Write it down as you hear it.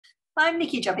I'm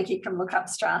Nikki Jobicki from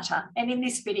LookUpStrata, and in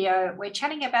this video, we're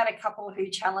chatting about a couple who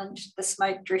challenged the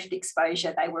smoke drift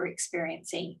exposure they were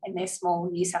experiencing in their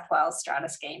small New South Wales strata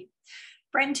scheme.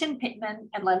 Brenton, Pittman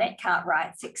and Lynette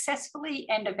Cartwright successfully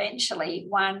and eventually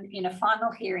won in a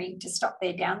final hearing to stop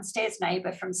their downstairs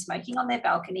neighbour from smoking on their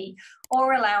balcony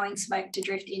or allowing smoke to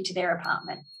drift into their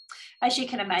apartment. As you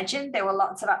can imagine, there were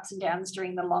lots of ups and downs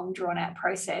during the long drawn-out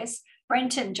process.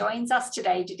 Brenton joins us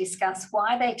today to discuss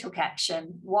why they took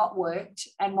action, what worked,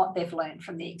 and what they've learned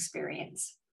from the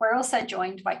experience. We're also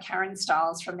joined by Karen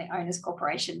Stiles from the Owners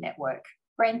Corporation Network.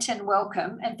 Brenton,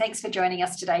 welcome, and thanks for joining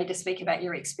us today to speak about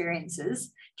your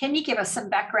experiences. Can you give us some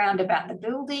background about the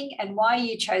building and why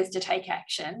you chose to take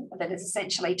action that has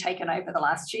essentially taken over the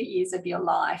last few years of your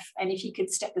life? And if you could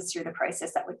step us through the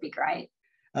process, that would be great.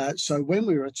 So when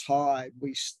we retired,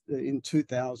 in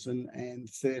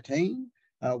 2013,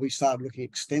 we started looking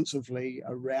extensively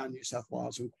around New South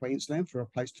Wales and Queensland for a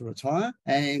place to retire.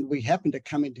 And we happened to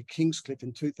come into Kingscliff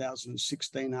in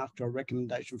 2016 after a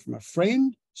recommendation from a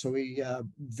friend. So we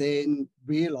then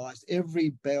realised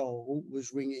every bell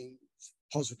was ringing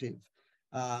positive.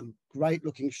 Great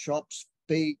looking shops,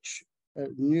 beach,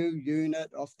 new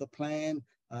unit off the plan,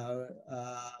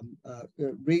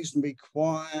 reasonably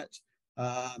quiet.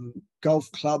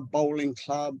 Golf club, bowling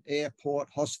club, airport,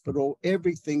 hospital,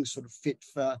 everything sort of fit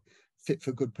for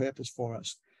good purpose for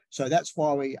us. So that's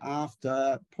why we,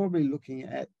 after probably looking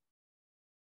at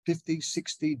 50,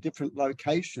 60 different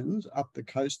locations up the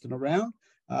coast and around,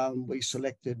 we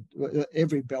selected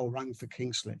every bell rung for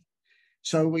Kingscliff.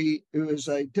 So it was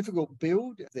a difficult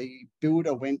build. The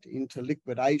builder went into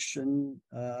liquidation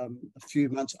a few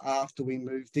months after we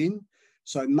moved in.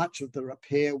 So much of the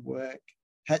repair work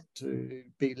had to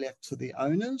be left to the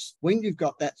owners. When you've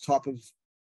got that type of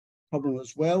problem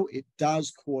as well, it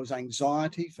does cause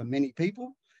anxiety for many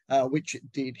people, which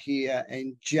it did here,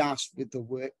 and just with the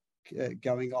work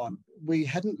going on. We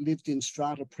hadn't lived in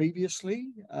strata previously.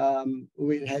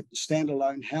 We had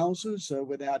standalone houses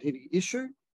without any issue.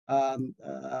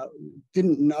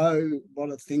 Didn't know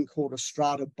what a thing called a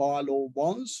strata bylaw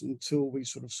was until we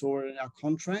sort of saw it in our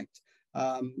contract.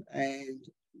 And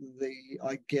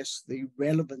I guess the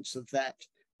relevance of that,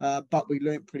 but we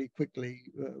learned pretty quickly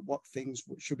what things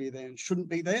should be there and shouldn't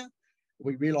be there.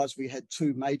 We realised we had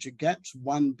two major gaps,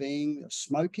 one being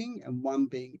smoking and one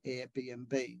being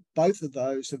Airbnb. Both of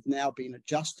those have now been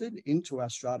adjusted into our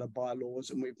strata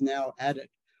bylaws, and we've now added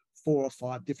 4 or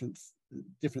 5 different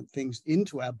things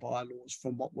into our bylaws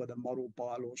from what were the model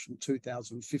bylaws from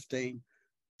 2015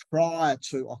 prior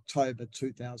to October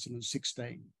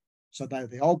 2016. So they were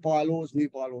the old bylaws, new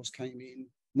bylaws came in,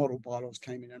 model bylaws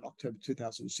came in October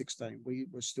 2016. We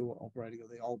were still operating on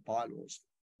the old bylaws.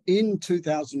 In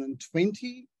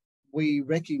 2020, we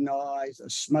recognised a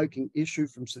smoking issue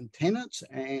from some tenants,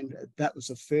 and that was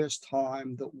the first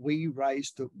time that we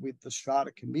raised it with the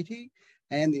Strata Committee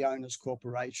and the Owners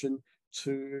Corporation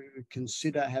to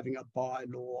consider having a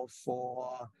bylaw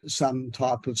for some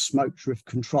type of smoke drift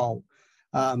control.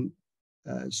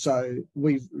 So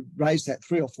we've raised that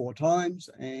 3 or 4 times,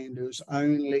 and it was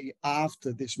only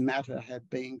after this matter had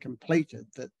been completed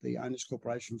that the Owners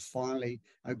Corporation finally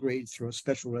agreed through a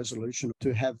special resolution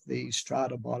to have the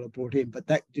strata bylaw brought in, but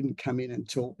that didn't come in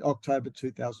until October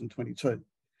 2022.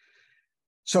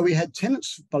 So we had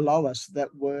tenants below us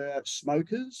that were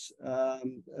smokers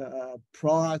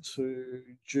prior to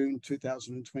June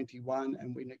 2021,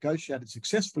 and we negotiated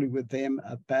successfully with them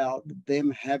about them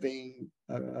having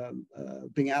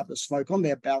being able to smoke on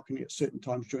their balcony at certain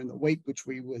times during the week, which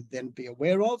we would then be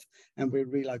aware of, and we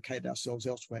relocate ourselves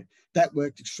elsewhere. That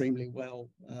worked extremely well.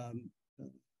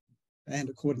 And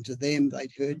according to them,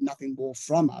 they'd heard nothing more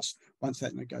from us once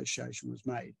that negotiation was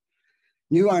made.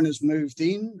 New owners moved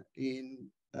in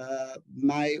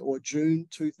May or June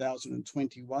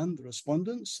 2021, the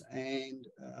respondents, and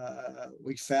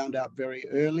we found out very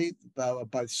early that they were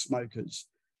both smokers.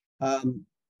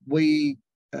 We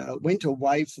went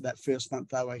away for that first month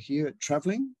they were here at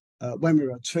travelling. When we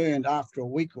returned after a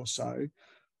week or so,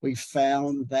 we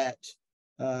found that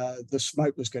the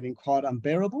smoke was getting quite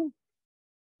unbearable.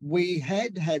 We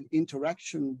had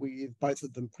interaction with both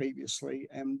of them previously,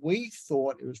 and we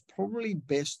thought it was probably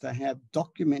best to have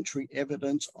documentary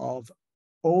evidence of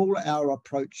all our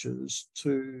approaches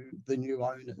to the new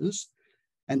owners.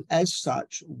 And as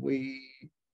such, we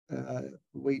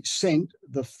sent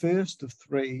the first of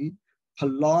 3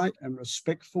 polite and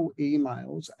respectful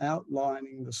emails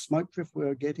outlining the smoke drift we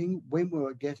were getting, when we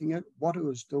were getting it, what it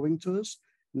was doing to us,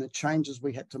 and the changes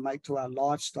we had to make to our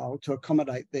lifestyle to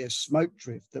accommodate their smoke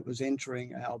drift that was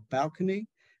entering our balcony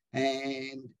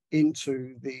and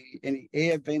into any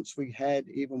air vents we had,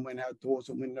 even when our doors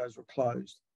and windows were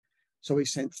closed. So we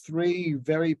sent 3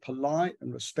 very polite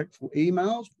and respectful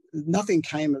emails. Nothing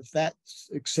came of that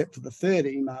except for the 3rd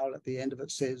email at the end of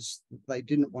it says they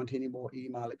didn't want any more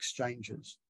email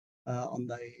exchanges on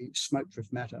the smoke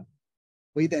drift matter.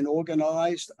 We then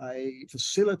organised a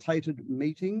facilitated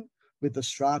meeting with the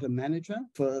strata manager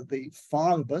for the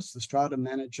 5 of us, the strata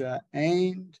manager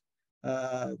and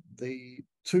the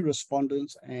 2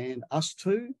 respondents and us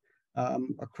 2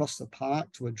 across the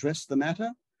park to address the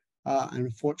matter. And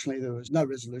unfortunately, there was no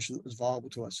resolution that was viable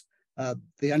to us.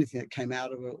 The only thing that came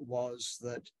out of it was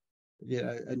that,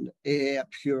 an air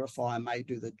purifier may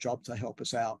do the job to help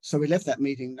us out. So we left that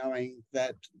meeting knowing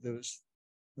that there was,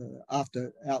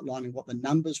 after outlining what the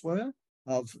numbers were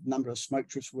of number of smoke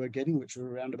drifts we're getting, which were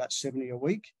around about 70 a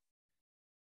week,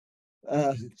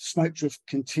 smoke drift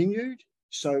continued.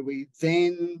 So we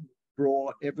then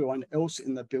brought everyone else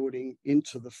in the building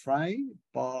into the fray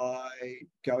by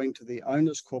going to the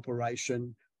owners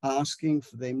corporation, asking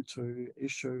for them to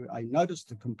issue a notice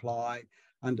to comply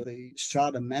under the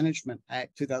Strata Management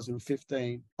Act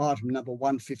 2015, item number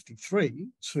 153,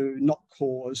 to not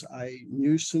cause a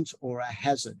nuisance or a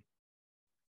hazard.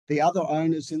 The other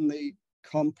owners in the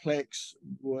complex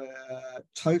were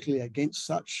totally against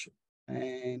such,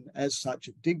 and as such,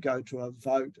 it did go to a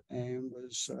vote and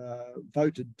was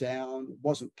voted down,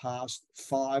 wasn't passed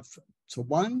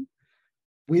 5-1,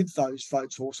 with those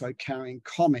votes also carrying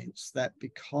comments that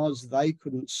because they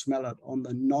couldn't smell it on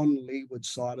the non-leeward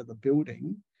side of the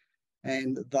building,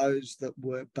 and those that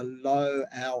were below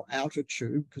our outer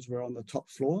tube, because we're on the top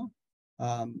floor,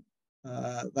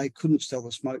 they couldn't smell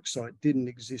the smoke, so it didn't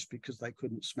exist because they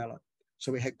couldn't smell it.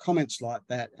 So we had comments like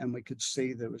that, and we could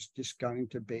see there was just going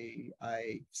to be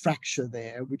a fracture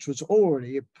there, which was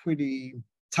already a pretty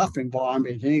tough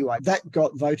environment anyway. That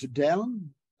got voted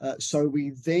down. So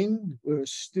we then were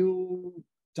still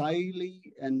daily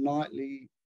and nightly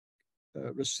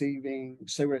receiving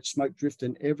cigarette smoke drift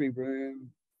in every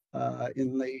room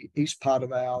in the east part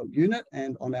of our unit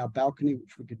and on our balcony,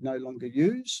 which we could no longer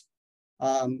use.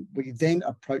 We then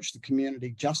approached the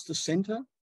Community Justice Centre,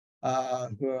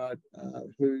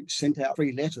 who sent out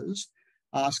 3 letters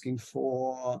asking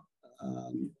for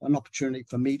an opportunity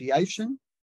for mediation,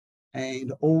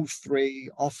 and all 3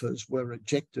 offers were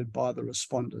rejected by the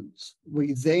respondents.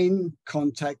 We then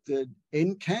contacted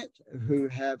NCAT, who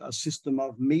have a system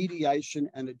of mediation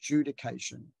and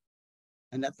adjudication.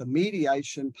 And at the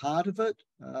mediation part of it,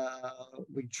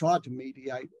 we tried to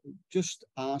mediate just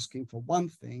asking for one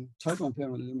thing: total and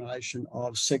permanent elimination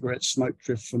of cigarette smoke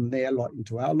drift from their lot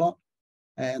into our lot.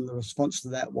 And the response to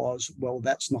that was, well,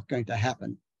 that's not going to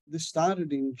happen. This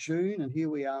started in June, and here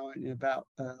we are in about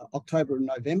October and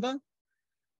November.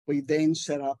 We then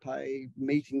set up a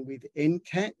meeting with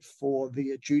NCAT for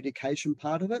the adjudication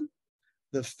part of it.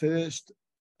 The first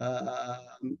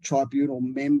tribunal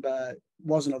member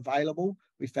wasn't available.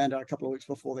 We found out a couple of weeks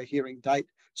before the hearing date,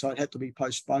 so it had to be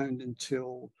postponed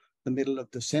until the middle of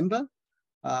December.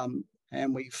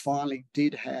 And we finally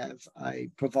did have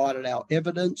provided our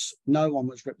evidence. No one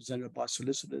was represented by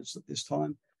solicitors at this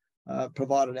time,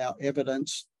 provided our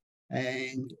evidence,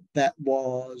 and that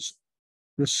was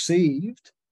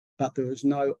received, but there was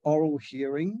no oral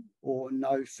hearing or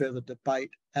no further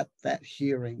debate at that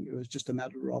hearing. It was just a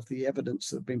matter of the evidence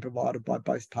that had been provided by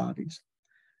both parties.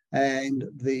 And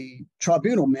the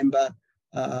tribunal member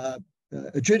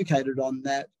adjudicated on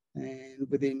that, and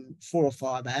within 4 or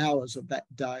 5 hours of that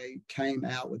day came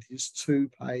out with his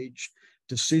 2-page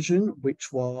decision,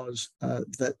 which was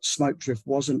that smoke drift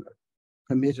wasn't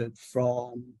permitted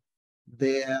from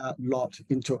their lot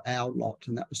into our lot,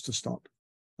 and that was to stop.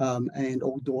 And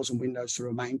all doors and windows to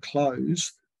remain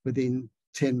closed within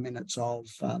 10 minutes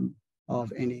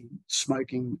of any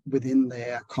smoking within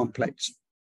their complex.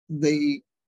 The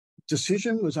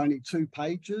decision was only 2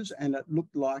 pages, and it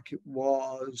looked like it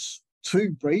was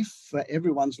too brief for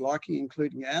everyone's liking,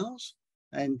 including ours,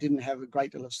 and didn't have a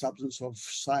great deal of substance of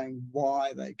saying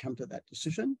why they come to that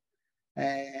decision.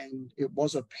 And it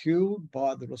was appealed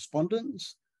by the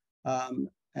respondents,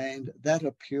 and that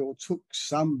appeal took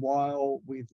some while,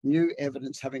 with new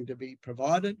evidence having to be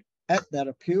provided. At that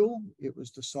appeal, it was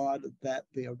decided that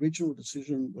the original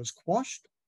decision was quashed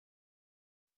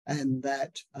and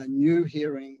that a new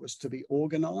hearing was to be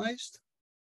organised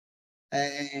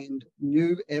and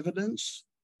new evidence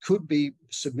could be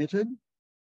submitted,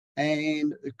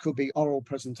 and it could be oral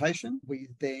presentation. We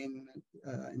then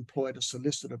employed a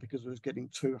solicitor because it was getting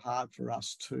too hard for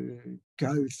us to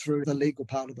go through the legal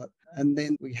part of it. And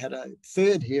then we had a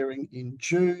 3rd hearing in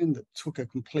June that took a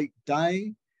complete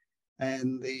day,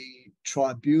 And the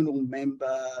tribunal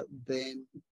member then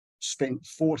spent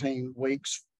 14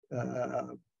 weeks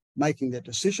making their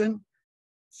decision,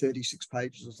 36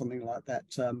 pages or something like that,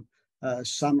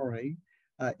 summary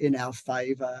in our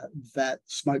favour that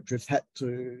smoke drift had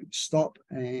to stop,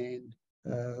 and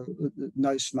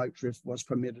no smoke drift was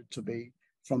permitted to be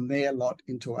from their lot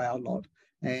into our lot.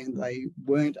 And they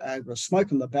weren't able to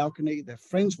smoke on the balcony. Their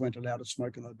friends weren't allowed to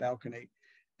smoke on the balcony.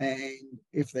 And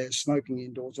if they're smoking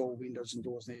indoors, all windows and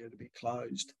doors needed to be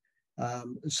closed.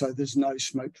 So there's no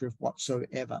smoke drift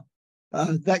whatsoever.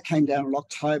 That came down in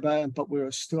October, but we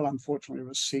were still unfortunately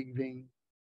receiving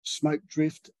smoke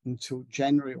drift until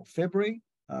January or February.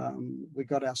 We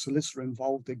got our solicitor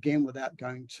involved again without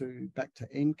going back to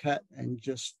NCAT, and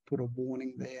just put a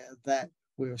warning there that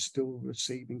we were still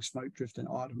receiving smoke drift and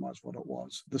itemised what it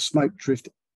was. The smoke drift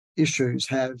issues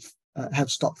have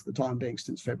stopped for the time being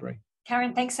since February.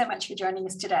 Karen, thanks so much for joining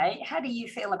us today. How do you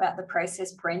feel about the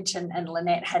process Brenton and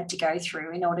Lynette had to go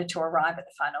through in order to arrive at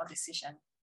the final decision?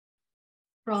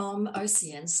 From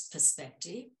OCN's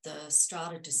perspective, the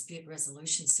strata dispute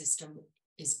resolution system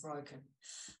is broken.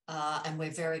 And we're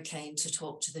very keen to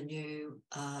talk to the new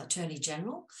Attorney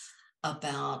General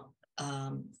about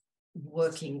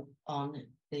working on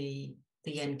the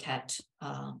NCAT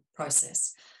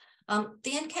process.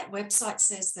 The NCAT website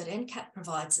says that NCAT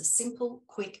provides a simple,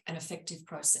 quick and effective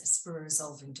process for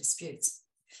resolving disputes.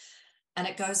 And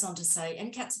it goes on to say,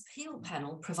 NCAT's appeal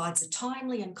panel provides a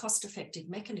timely and cost-effective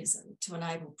mechanism to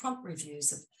enable prompt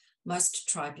reviews of most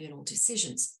tribunal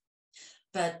decisions.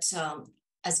 But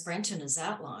as Brenton has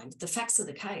outlined, the facts of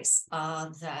the case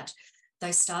are that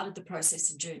they started the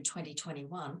process in June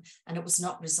 2021 and it was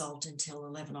not resolved until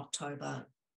 11 October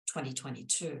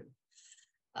 2022.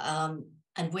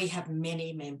 And we have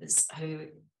many members who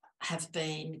have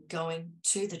been going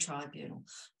to the tribunal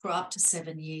for up to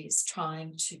 7 years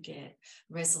trying to get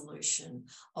resolution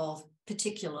of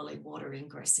particularly water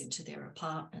ingress into their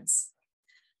apartments.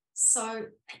 So,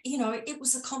 it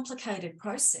was a complicated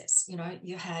process.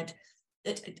 You had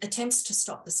attempts to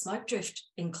stop the smoke drift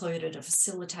included a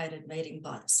facilitated meeting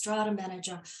by the strata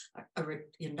manager, a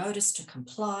notice to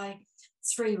comply,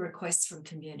 3 requests from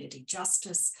community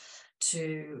justice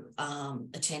to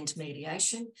attend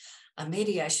mediation, a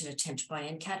mediation attempt by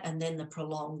NCAT, and then the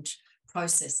prolonged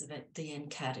process of it, the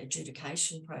NCAT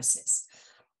adjudication process.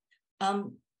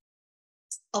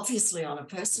 Obviously, on a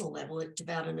personal level, it's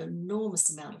about an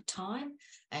enormous amount of time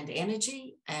and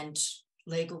energy and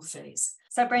legal fees.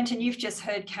 So, Brenton, you've just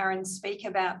heard Karen speak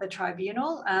about the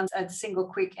tribunal, a single,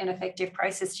 quick and effective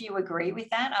process. Do you agree with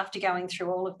that after going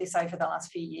through all of this over the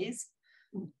last few years?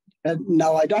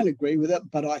 No, I don't agree with it,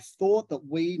 but I thought that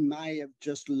we may have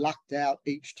just lucked out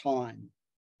each time.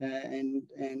 And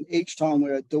each time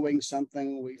we were doing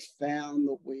something, we found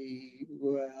that we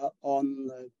were on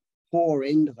the poor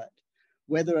end of it,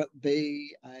 whether it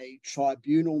be a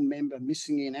tribunal member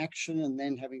missing in action and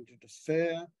then having to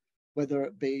defer, whether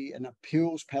it be an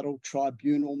appeals panel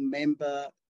tribunal member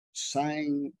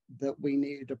saying that we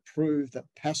needed to prove that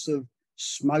passive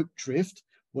smoke drift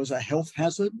was a health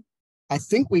hazard. I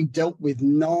think we dealt with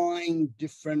 9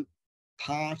 different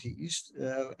parties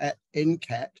at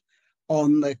NCAT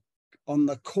on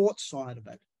the court side of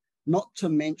it, not to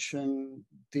mention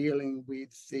dealing with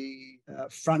the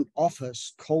front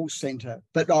office call centre.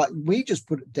 But we just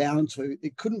put it down to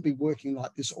it couldn't be working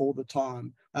like this all the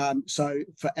time. So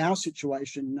for our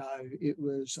situation, no, it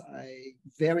was a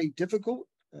very difficult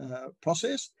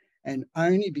process, and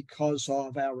only because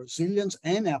of our resilience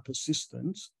and our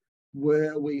persistence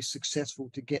were we successful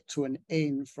to get to an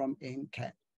end from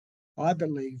NCAT. I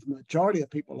believe the majority of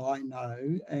people I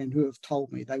know and who have told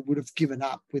me they would have given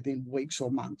up within weeks or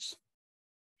months.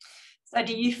 So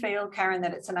do you feel, Karen,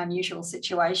 that it's an unusual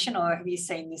situation, or have you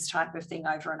seen this type of thing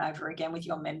over and over again with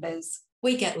your members?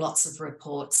 We get lots of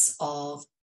reports of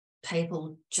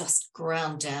people just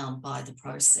ground down by the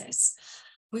process.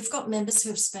 We've got members who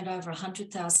have spent over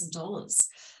 $100,000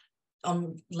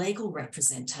 on legal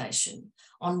representation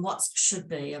on what should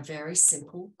be a very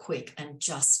simple, quick and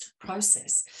just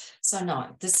process. So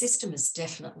no, the system is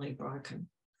definitely broken.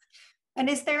 And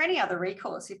is there any other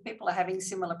recourse if people are having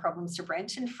similar problems to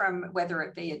Brenton, from whether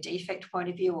it be a defect point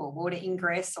of view or water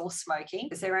ingress or smoking?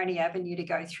 Is there any avenue to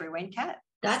go through NCAT?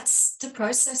 That's the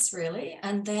process really.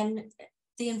 And then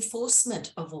the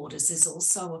enforcement of orders is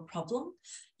also a problem.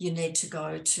 You need to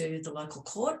go to the local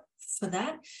court for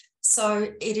that.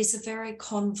 So it is a very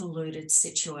convoluted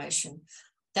situation.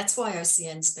 That's why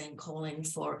OCN's been calling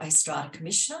for a strata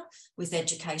commissioner with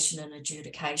education and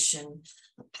adjudication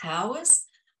powers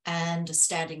and a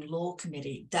standing law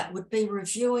committee that would be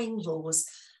reviewing laws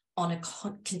on a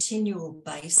continual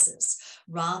basis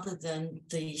rather than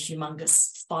the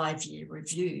humongous 5-year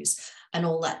reviews and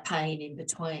all that pain in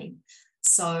between.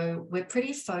 So we're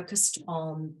pretty focused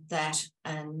on that,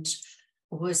 and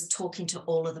was talking to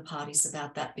all of the parties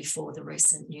about that before the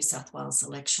recent New South Wales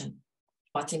election.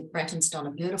 I think Brenton's done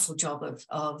a beautiful job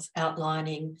of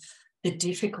outlining the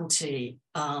difficulty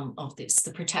of this,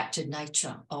 the protracted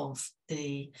nature of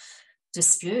the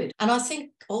dispute. And I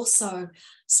think also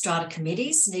strata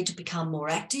committees need to become more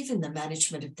active in the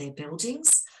management of their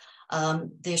buildings.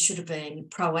 There should have been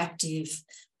proactive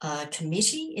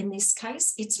committee in this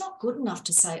case. It's not good enough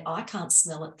to say, I can't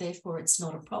smell it, therefore it's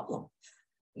not a problem.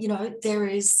 You know, there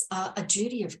is a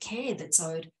duty of care that's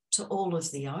owed to all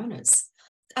of the owners.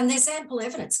 And there's ample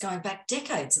evidence going back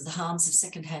decades of the harms of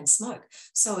secondhand smoke.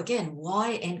 So again,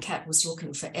 why NCAT was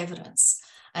looking for evidence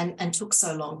and took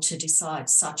so long to decide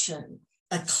such a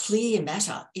clear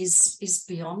matter is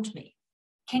beyond me.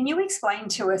 Can you explain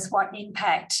to us what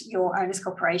impact your owners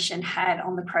corporation had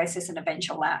on the process and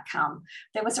eventual outcome?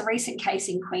 There was a recent case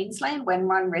in Queensland when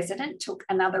one resident took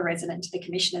another resident to the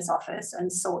Commissioner's office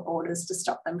and sought orders to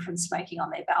stop them from smoking on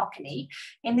their balcony.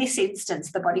 In this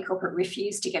instance, the body corporate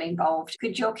refused to get involved.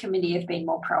 Could your committee have been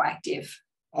more proactive?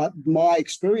 My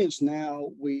experience now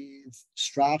with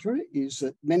strata is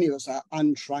that many of us are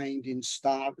untrained in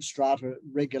strata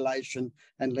regulation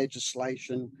and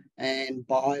legislation and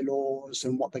bylaws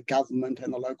and what the government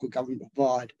and the local government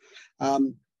provide.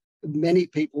 Many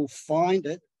people find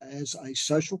it as a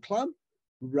social club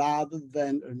rather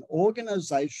than an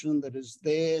organisation that is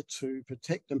there to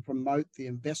protect and promote the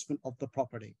investment of the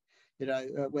property. You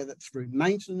know, whether through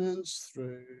maintenance,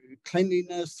 through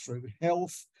cleanliness, through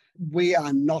health. We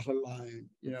are not alone.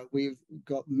 You know, we've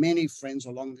got many friends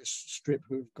along this strip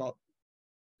who've got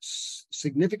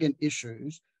significant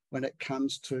issues when it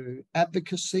comes to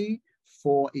advocacy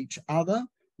for each other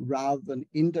rather than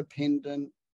independent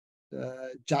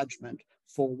judgment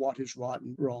for what is right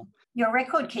and wrong. Your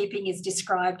record keeping is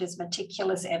described as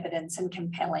meticulous evidence and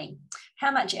compelling.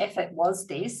 How much effort was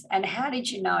this, and how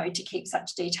did you know to keep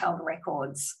such detailed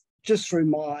records? Just through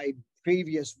my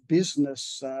previous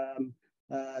business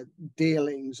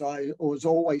dealings, I was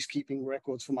always keeping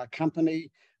records for my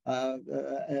company,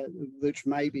 which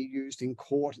may be used in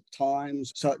court at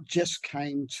times. So it just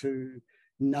came to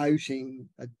noting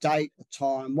a date, a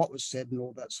time, what was said and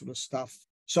all that sort of stuff.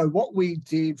 So what we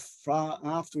did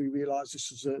after we realised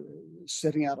this was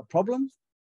setting out a problem,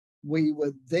 we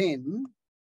would then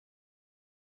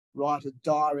write a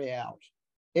diary out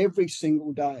every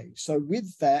single day. So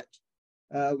with that,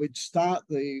 we'd start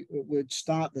the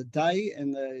day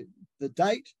and the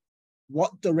date,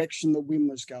 what direction the wind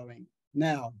was going.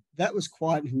 Now, that was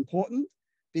quite important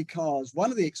because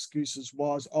one of the excuses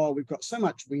was, oh, we've got so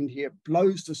much wind here, it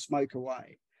blows the smoke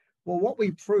away. Well, what we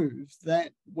proved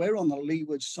that we're on the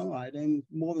leeward side and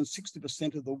more than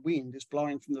 60% of the wind is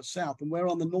blowing from the south, and we're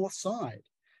on the north side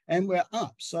and we're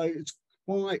up. So it's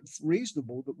quite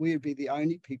reasonable that we'd be the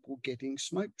only people getting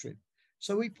smoke drift.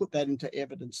 So we put that into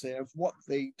evidence there of what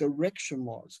the direction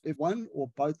was. If one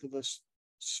or both of us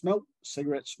smelt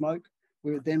cigarette smoke,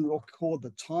 we would then record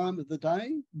the time of the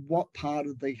day, what part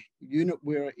of the unit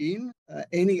we're in,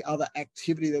 any other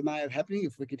activity that may have happening,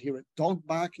 if we could hear a dog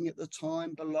barking at the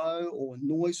time below or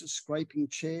noises scraping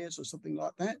chairs or something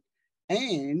like that.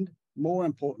 And more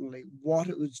importantly, what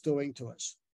it was doing to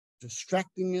us,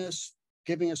 distracting us,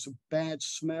 giving us a bad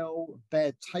smell, a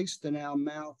bad taste in our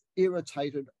mouth,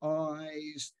 irritated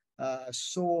eyes,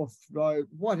 sore throat,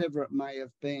 whatever it may have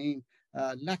been,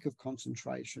 lack of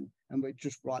concentration, and we'd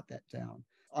just write that down.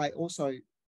 I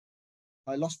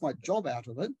lost my job out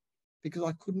of it because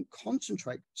I couldn't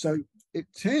concentrate. So it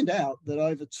turned out that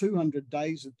over 200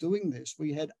 days of doing this,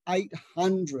 we had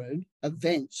 800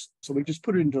 events. So we just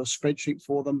put it into a spreadsheet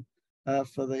for them,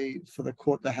 for the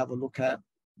court to have a look at.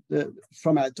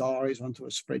 From our diaries onto a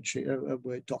spreadsheet, a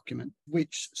Word document,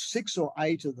 which 6 or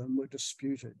 8 of them were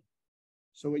disputed.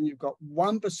 So when you've got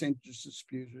 1%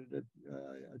 disputed,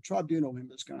 a tribunal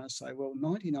member is going to say, well,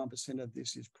 99% of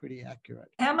this is pretty accurate.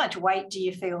 How much weight do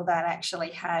you feel that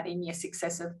actually had in your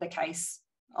success of the case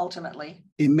ultimately?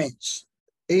 Immense.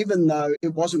 Even though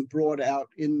it wasn't brought out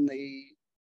in the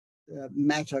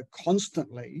matter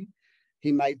constantly,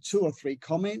 he made 2 or 3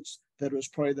 comments that was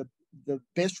probably the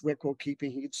best record keeping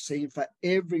he'd seen for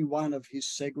every one of his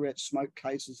cigarette smoke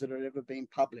cases that had ever been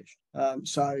published.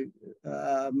 So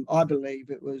I believe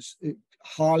it was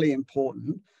highly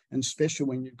important, and especially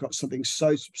when you've got something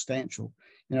so substantial.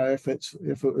 You know, if it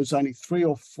was only 3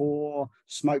 or 4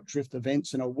 smoke drift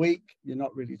events in a week, you're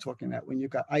not really talking about. When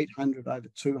you've got 800 over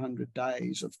 200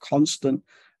 days of constant,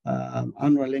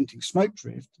 unrelenting smoke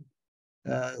drift,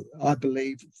 I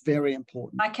believe, very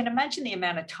important. I can imagine the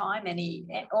amount of time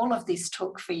all of this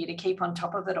took for you to keep on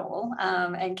top of it all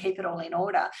and keep it all in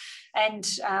order. And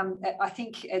I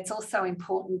think it's also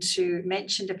important to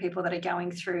mention to people that are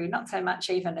going through not so much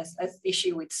even as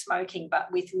issue with smoking, but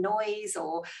with noise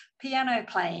or piano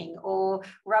playing or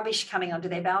rubbish coming onto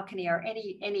their balcony or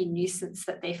any nuisance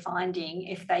that they're finding.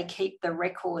 If they keep the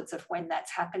records of when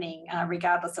that's happening,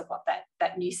 regardless of what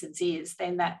that nuisance is,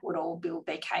 then that would all build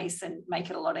their case and make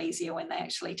it a lot easier when they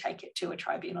actually take it to a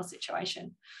tribunal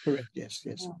situation. Correct, yes.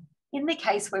 In the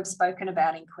case we've spoken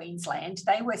about in Queensland,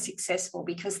 they were successful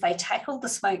because they tackled the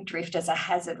smoke drift as a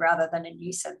hazard rather than a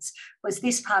nuisance. Was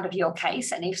this part of your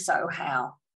case, and if so,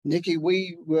 how? Nikki,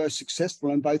 we were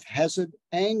successful in both hazard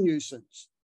and nuisance,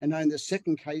 and in the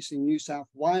second case in New South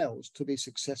Wales to be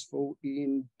successful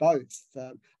in both.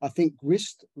 I think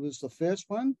grist was the first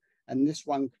one, and this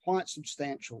one quite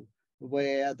substantial,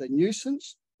 where the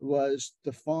nuisance was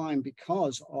defined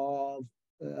because of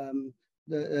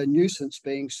the nuisance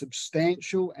being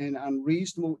substantial and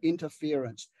unreasonable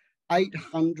interference.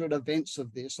 800 events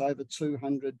of this over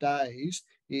 200 days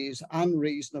is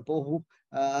unreasonable,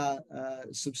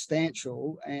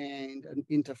 substantial, and an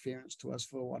interference to us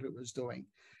for what it was doing.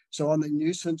 So on the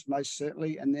nuisance, most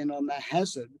certainly, and then on the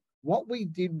hazard, what we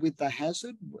did with the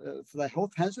hazard, for the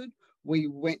health hazard,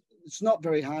 it's not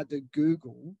very hard to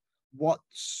Google what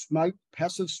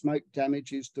passive smoke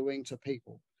damage is doing to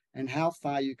people and how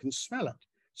far you can smell it.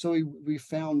 So we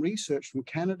found research from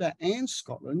Canada and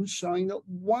Scotland showing that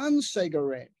one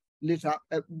cigarette lit up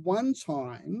at one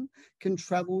time can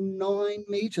travel 9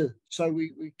 meters. So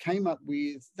we came up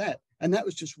with that. And that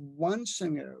was just one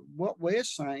cigarette. What we're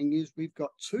saying is we've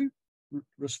got 2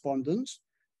 respondents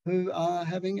who are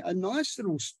having a nice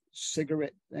little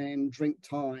cigarette and drink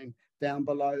time down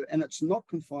below. And it's not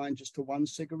confined just to 1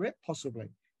 cigarette, possibly.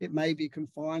 It may be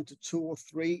confined to 2 or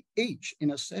 3 each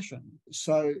in a session.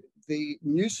 So the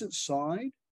nuisance side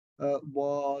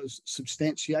was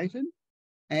substantiated,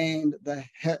 and the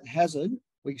hazard,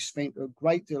 we spent a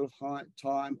great deal of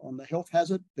time on the health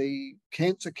hazard. The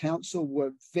Cancer Council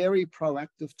were very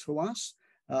proactive to us,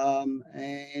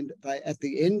 and they, at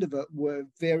the end of it, were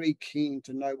very keen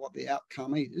to know what the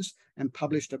outcome is and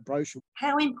published a brochure.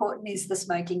 How important is the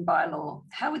smoking bylaw?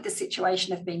 How would the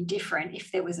situation have been different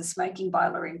if there was a smoking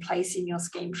bylaw in place in your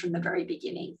scheme from the very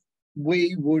beginning?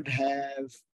 We would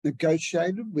have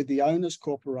negotiated with the owners'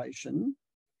 corporation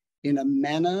in a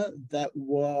manner that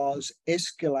was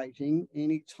escalating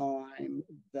any time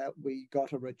that we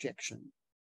got a rejection.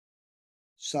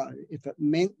 So if it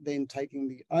meant then taking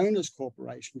the owners'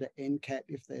 corporation to NCAT,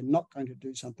 if they're not going to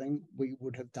do something, we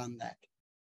would have done that.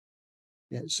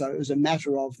 Yeah, so it was a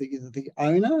matter of either the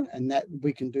owner, and that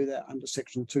we can do that under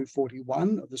Section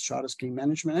 241 of the Strata Scheme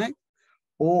Management Act,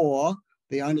 or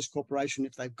the owners' corporation,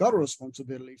 if they've got a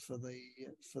responsibility for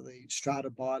the strata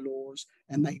bylaws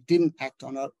and they didn't act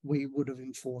on it, we would have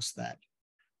enforced that.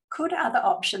 Could other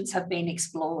options have been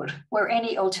explored? Were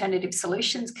any alternative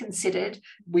solutions considered?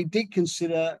 We did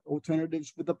consider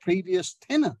alternatives with the previous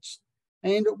tenants,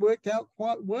 and it worked out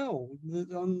quite well.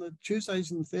 On the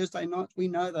Tuesdays and Thursday nights, we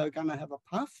know they were going to have a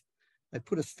puff. They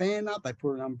put a fan up, they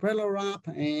put an umbrella up,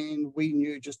 and we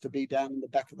knew just to be down in the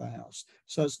back of the house.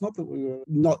 So it's not that we were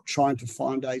not trying to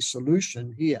find a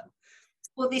solution here.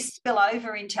 Will this spill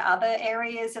over into other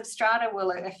areas of strata?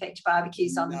 Will it affect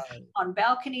barbecues on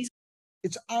balconies?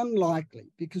 It's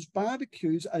unlikely, because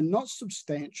barbecues are not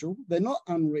substantial. They're not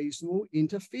unreasonable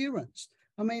interference.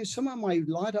 I mean, someone may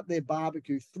light up their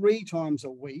barbecue 3 times a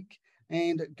week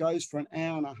and it goes for an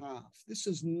hour and a half. This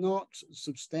is not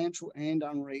substantial and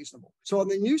unreasonable. So on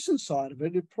the nuisance side of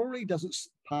it, it probably doesn't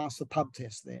pass the pub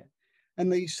test there.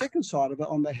 And the second side of it,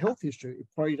 on the health issue, it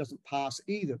probably doesn't pass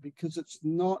either, because it's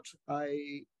not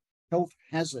a health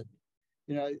hazard.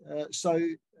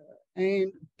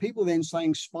 And people then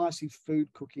saying spicy food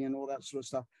cooking and all that sort of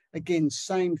stuff. Again,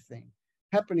 same thing,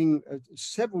 happening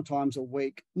several times a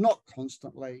week, not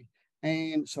constantly.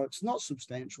 And so it's not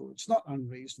substantial, it's not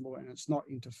unreasonable, and it's not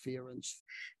interference.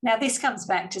 Now, this comes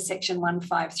back to Section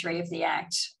 153 of the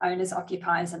Act, owners,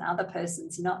 occupiers and other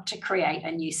persons not to create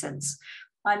a nuisance.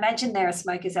 I imagine there are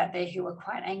smokers out there who are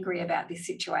quite angry about this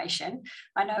situation.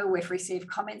 I know we've received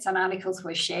comments on articles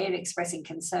we've shared expressing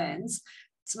concerns.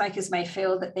 Smokers may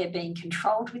feel that they're being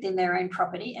controlled within their own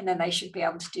property, and then they should be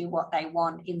able to do what they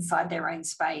want inside their own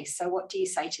space. So what do you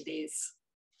say to this?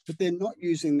 But they're not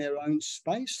using their own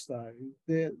space, though.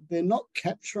 They're not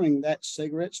capturing that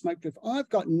cigarette smoke drift. I've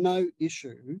got no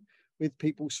issue with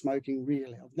people smoking,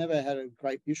 really. I've never had a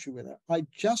great issue with it. I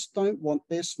just don't want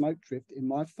their smoke drift in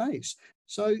my face.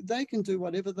 So they can do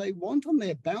whatever they want on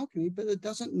their balcony, but it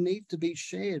doesn't need to be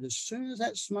shared. As soon as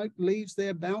that smoke leaves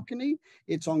their balcony,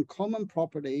 it's on common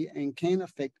property and can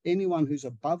affect anyone who's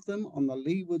above them on the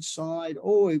leeward side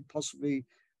or possibly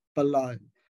below.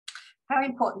 How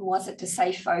important was it to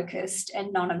stay focused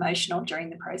and non-emotional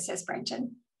during the process,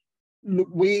 Brenton? Look,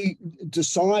 we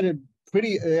decided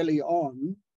pretty early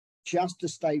on just to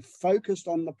stay focused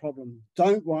on the problem.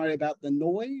 Don't worry about the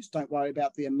noise, don't worry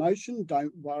about the emotion,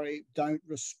 don't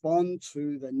respond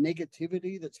to the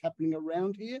negativity that's happening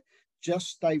around here. Just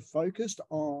stay focused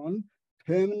on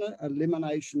permanent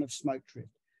elimination of smoke drift.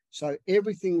 So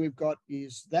everything we've got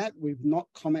is that. We've not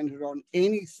commented on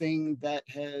anything that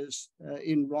has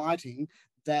in writing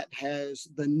that has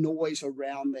the noise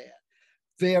around there.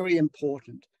 Very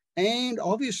important. And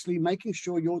obviously making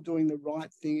sure you're doing the right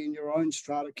thing in your own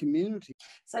strata community.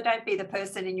 So don't be the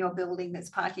person in your building that's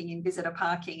parking in visitor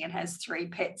parking and has 3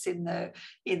 pets in the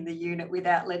unit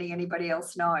without letting anybody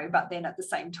else know, but then at the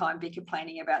same time be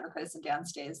complaining about the person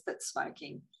downstairs that's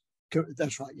smoking.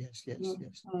 That's right. Yes. Yeah.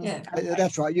 Okay.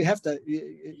 That's right. You have to.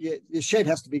 Your shed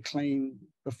has to be clean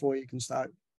before you can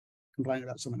start complaining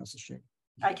about someone else's shed.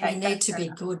 Okay. We need to be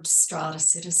good strata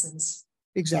citizens.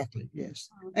 Exactly. Yes.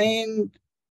 And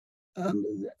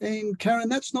Karen,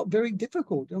 that's not very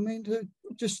difficult. I mean,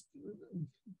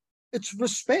 it's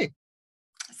respect.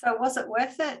 So was it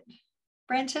worth it,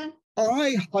 Brenton?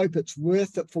 I hope it's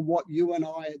worth it for what you and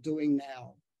I are doing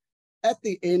now. At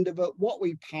the end of it, what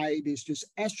we paid is just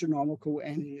astronomical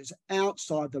and it is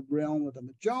outside the realm of the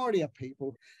majority of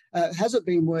people. Has it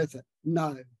been worth it?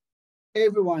 No.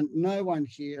 No one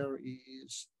here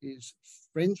is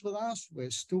friends with us. We're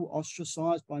still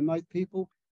ostracized by most people.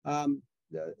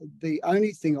 The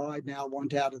only thing I now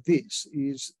want out of this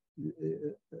is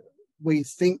we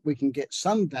think we can get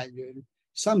some value,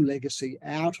 some legacy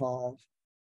out of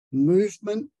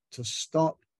movement to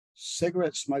stop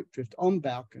cigarette smoke drift on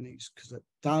balconies, because it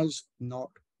does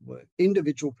not work.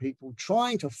 Individual people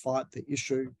trying to fight the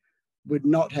issue would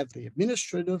not have the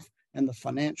administrative and the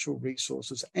financial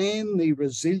resources and the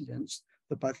resilience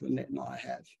that both Lynette and I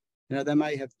have. You know, they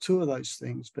may have 2 of those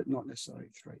things, but not necessarily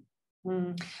 3.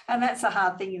 And that's a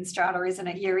hard thing in strata, isn't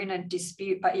it? You're in a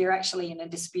dispute, but you're actually in a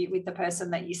dispute with the person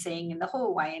that you're seeing in the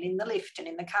hallway and in the lift and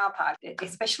in the car park,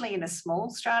 especially in a small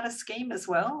strata scheme as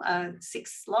well.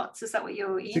 6 lots, is that what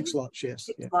you're in? 6 lots, yes.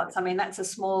 6 lots. I mean, that's a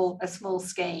small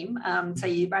scheme. So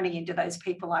you're running into those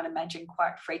people, I'd imagine,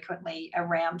 quite frequently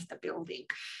around the building.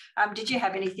 Did you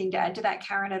have anything to add to that,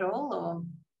 Karen, at all? Or?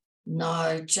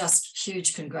 No, just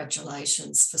huge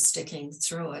congratulations for sticking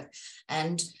through it.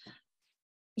 And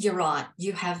you're right,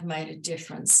 you have made a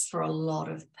difference for a lot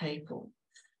of people.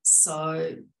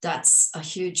 So that's a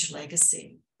huge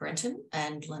legacy, Brenton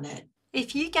and Lynette.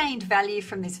 If you gained value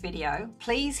from this video,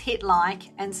 please hit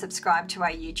like and subscribe to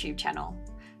our YouTube channel.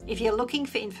 If you're looking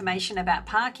for information about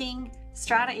parking,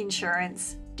 strata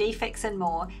insurance, defects and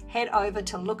more, head over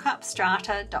to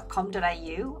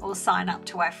lookupstrata.com.au or sign up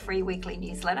to our free weekly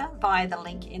newsletter via the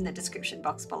link in the description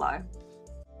box below.